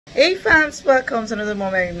Hey fams, welcome to another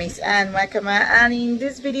moment with Miss Anne Wakama, and in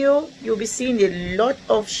this video you'll be seeing a lot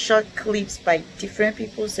of short clips by different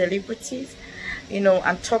people, celebrities,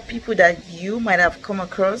 and top people that you might have come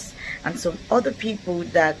across, and some other people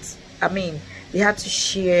that they had to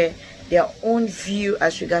share their own view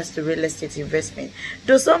as regards to real estate investment.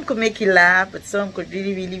 Though some could make you laugh, but some could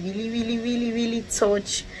really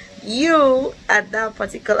touch you at that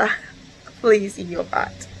particular place in your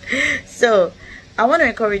heart. So I want to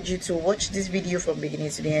encourage you to watch this video from beginning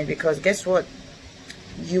to the end, because guess what?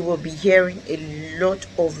 You will be hearing a lot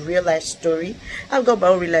of real life story. I've got my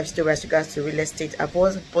own real life story as regards to real estate. I've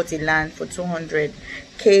once bought a land for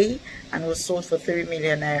 200k and was sold for 3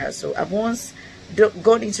 million naira. So I've once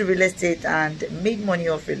gone into real estate and made money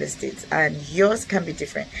off real estate, and yours can be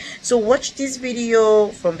different. So watch this video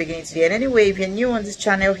from beginning to the end. Anyway, if you're new on this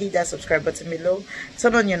channel, hit that subscribe button below,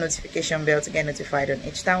 turn on your notification bell to get notified on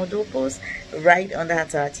each time we do post right on the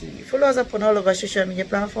Hatar TV. Follow us up on all of our social media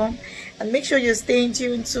platforms, and make sure you're staying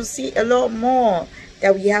tuned to see a lot more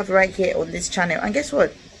that we have right here on this channel. And guess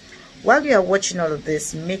what? While you are watching all of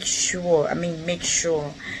this, make sure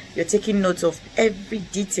you're taking note of every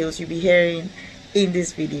details you'll be hearing in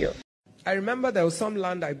this video. I remember there was some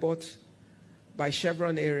land I bought by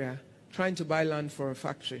Chevron area, trying to buy land for a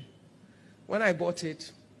factory. When I bought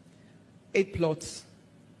it, 8 plots,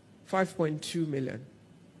 5.2 million.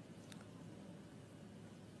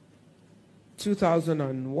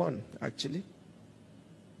 2001, actually.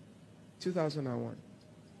 2001.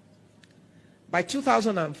 By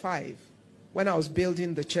 2005, when I was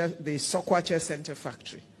building the Sokwa Chair Center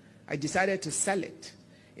factory, I decided to sell it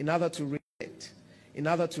in order to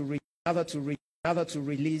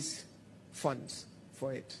release funds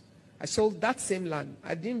for it. I sold that same land.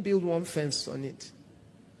 I didn't build one fence on it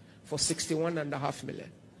for 61.5 million.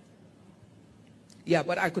 Yeah,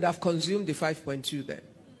 but I could have consumed the 5.2 then.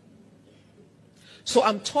 So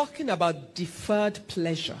I'm talking about deferred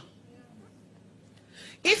pleasure.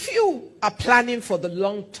 If you are planning for the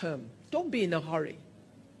long term, don't be in a hurry.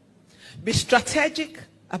 Be strategic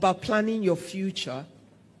about planning your future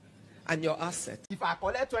and your asset. If I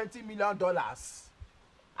collect $20 million,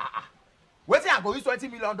 what I go use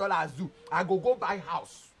 $20 million do? I go buy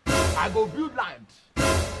house. I go build land.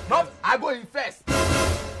 Not I go invest.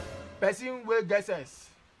 Person will get sense.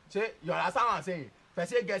 Say, you understand what I'm saying?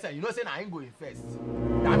 Person get sense. You know, say I ain't go invest.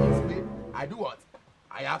 That means me, I do what?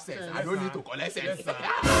 I have sense. I don't need to collect sense. It's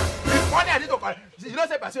money I need to collect. You know,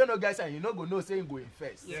 say person no get sense. You know go know say go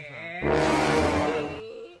invest. It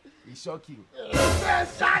shock you.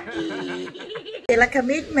 Okay, like I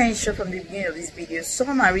made mention from the beginning of this video,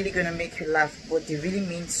 some are really gonna make you laugh, but they really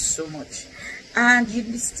mean so much, and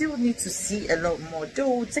you still need to see a lot more.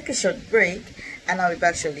 Though, take a short break and I'll be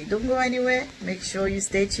back shortly. Don't go anywhere. Make sure you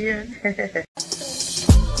stay tuned.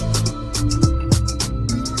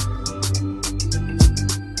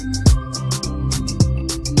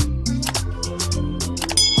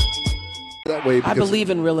 That way, I believe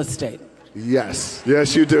in real estate. Yes,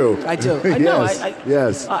 you do. I do. I know.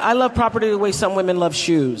 Yes. I love property the way some women love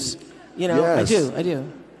shoes. You know, yes. I do.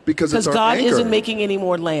 Because God anchor. isn't making any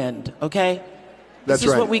more land, okay? That's this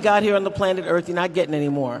is right. what we got here on the planet Earth. You're not getting any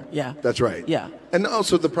more. Yeah. That's right. Yeah. And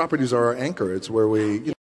also the properties are our anchor. It's where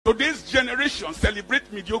we... Today's generation celebrate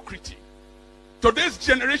mediocrity. Today's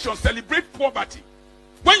generation celebrate poverty.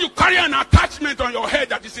 When you carry an attachment on your head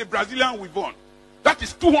that is a Brazilian weave-on, that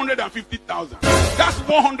is 250,000. That's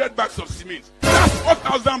 100 bags of cement. That's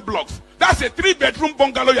 4,000 blocks. That's a 3-bedroom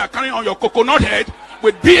bungalow you're carrying on your coconut head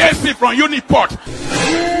with BSc from Uniport.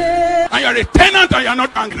 And you're a tenant and you're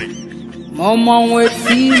not angry. Mama we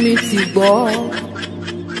see me ti bo.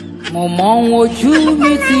 Mama woju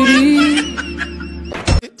mi ti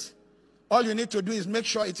ri. All you need to do is make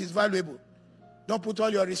sure it is valuable. Don't put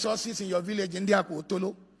all your resources in your village in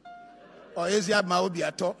Diakotolo or Asia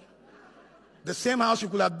Maobiato. The same house you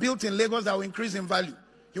could have built in Lagos that will increase in value.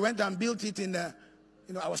 You went and built it in, I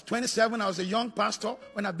was 27. I was a young pastor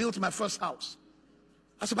when I built my first house.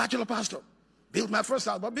 As a bachelor pastor, built my first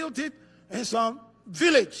house, but built it in some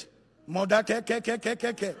village. Moda ke.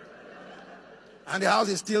 And the house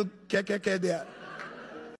is still ke there.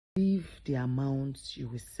 Leave the amounts you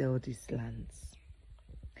will sell these lands.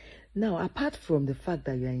 Now, apart from the fact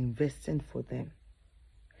that you are investing for them,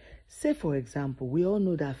 say, for example, we all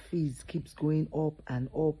know that fees keeps going up and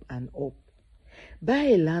up and up. Buy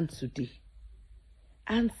a land today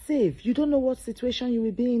and save. You don't know what situation you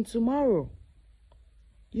will be in tomorrow.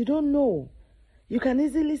 You don't know. You can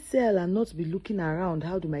easily sell and not be looking around,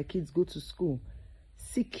 how do my kids go to school?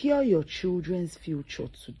 Secure your children's future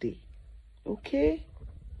today. Okay?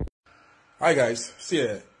 Hi guys, see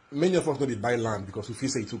many of us know they buy land because we feel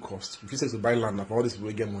say it too cost. We feel say to buy land now for all these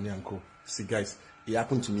people get money and co. See guys, it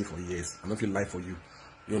happened to me for years. I don't feel lie for you.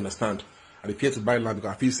 You understand? I appear to buy land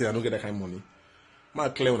because I feel say I don't get that kind of money. My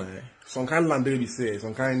clear now, some kind of land they be say,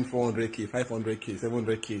 some kind 400k, 500k,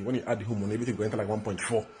 700k. When you add the home money, everything go enter like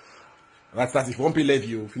 1.4. That's if you won't pay levy.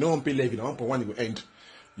 If you don't want pay levy, 1.1 it will end.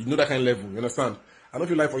 You know that kind of level. You understand? I don't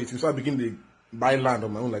feel like for you. So I begin to buy land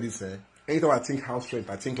on my own like this. Anytime I think house rent,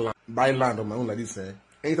 I think land. Buy land on my own like this.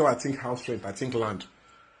 Anytime I think house rent, I think land.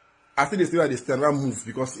 I think they still like this thing. I move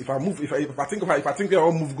because if I move, if I think I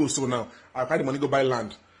all move go so now, I find the money go buy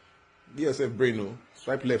land. Give yourself brain, no.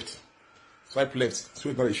 Swipe left. Swipe left. So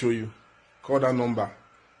it's not show you. Call that number.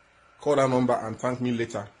 Call that number and thank me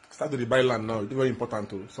later. Start to buy land now. It's very important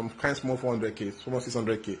too. Some kind small 400k, some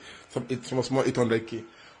 600k, some small 800k.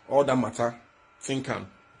 All that matter. Think can.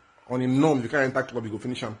 On a norm, you can't enter club, you go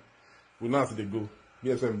finish them. We know how they go.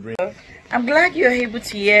 I'm glad you're able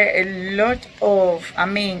to hear a lot of,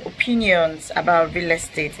 opinions about real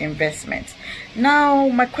estate investment. Now,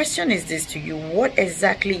 my question is this to you. What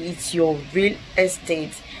exactly is your real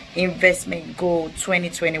estate investment goal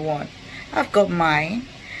 2021? I've got mine.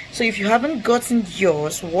 So if you haven't gotten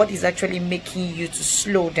yours, what is actually making you to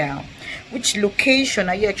slow down? Which location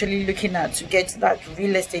are you actually looking at to get that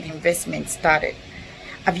real estate investment started?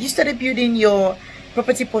 Have you started building your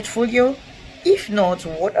property portfolio? If not,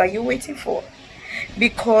 what are you waiting for?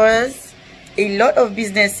 Because a lot of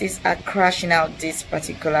businesses are crashing out this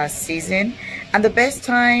particular season, and the best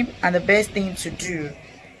time and the best thing to do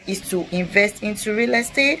is to invest into real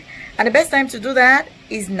estate, and the best time to do that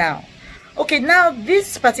is now. Okay, now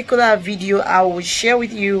this particular video I will share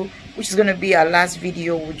with you, which is going to be our last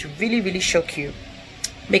video, which really shock you,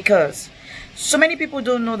 because so many people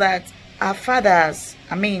don't know that our fathers,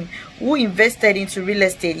 who invested into real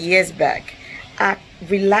estate years back, are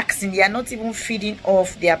relaxing. They are not even feeding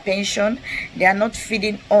off their pension. They are not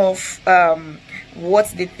feeding off what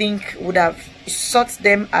they think would have sought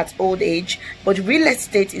them at old age. But real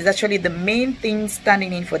estate is actually the main thing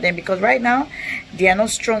standing in for them, because right now they are not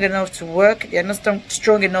strong enough to work. They are not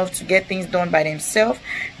strong enough to get things done by themselves.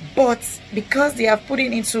 But because they have put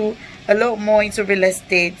into a lot more into real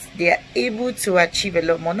estate, they are able to achieve a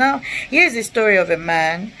lot more. Now, here's the story of a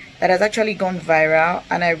man that has actually gone viral,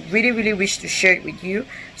 and I really wish to share it with you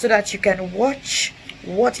so that you can watch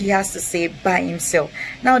what he has to say by himself.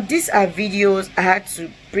 Now, these are videos I had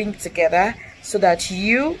to bring together so that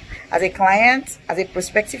you, as a client, as a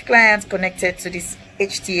prospective client connected to this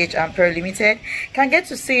HTH and Pearl Limited, can get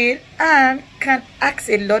to see it and can ask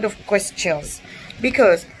a lot of questions.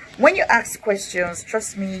 Because when you ask questions,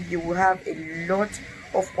 trust me, you will have a lot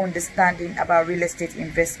of understanding about real estate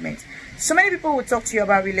investment. So many people will talk to you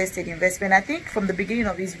about real estate investment. I think from the beginning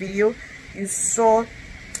of this video, you saw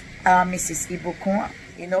Mrs.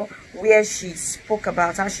 Ibukun, where she spoke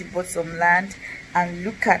about how she bought some land, and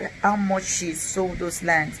look at how much she sold those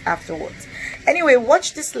lands afterwards. Anyway,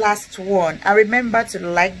 watch this last one, and remember to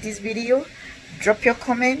like this video, drop your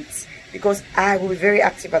comments, because I will be very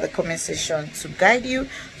active at the comment section to guide you,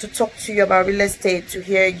 to talk to you about real estate, to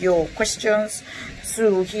hear your questions,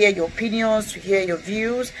 to hear your opinions, to hear your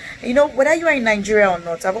views. Whether you are in Nigeria or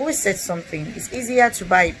not, I've always said something. It's easier to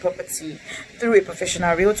buy a property through a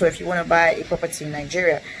professional realtor if you want to buy a property in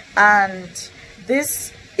Nigeria. And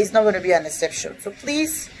this is not going to be an exception. So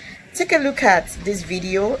please take a look at this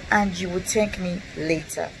video and you will thank me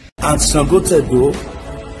later. At Sangotedo,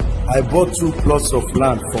 I bought 2 plots of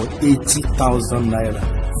land for 80,000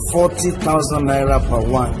 naira, 40,000 naira per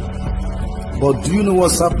one. But do you know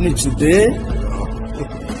what's happening today?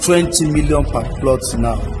 20 million per plot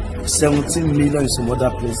now, 17 million in some other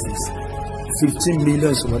places, 15 million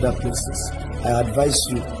in some other places. I advise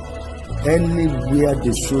you, anywhere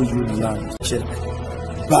they show you land, check,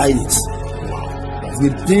 buy it.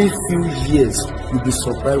 Within few years, you'll be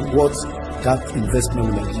surprised what that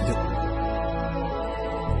investment will give you.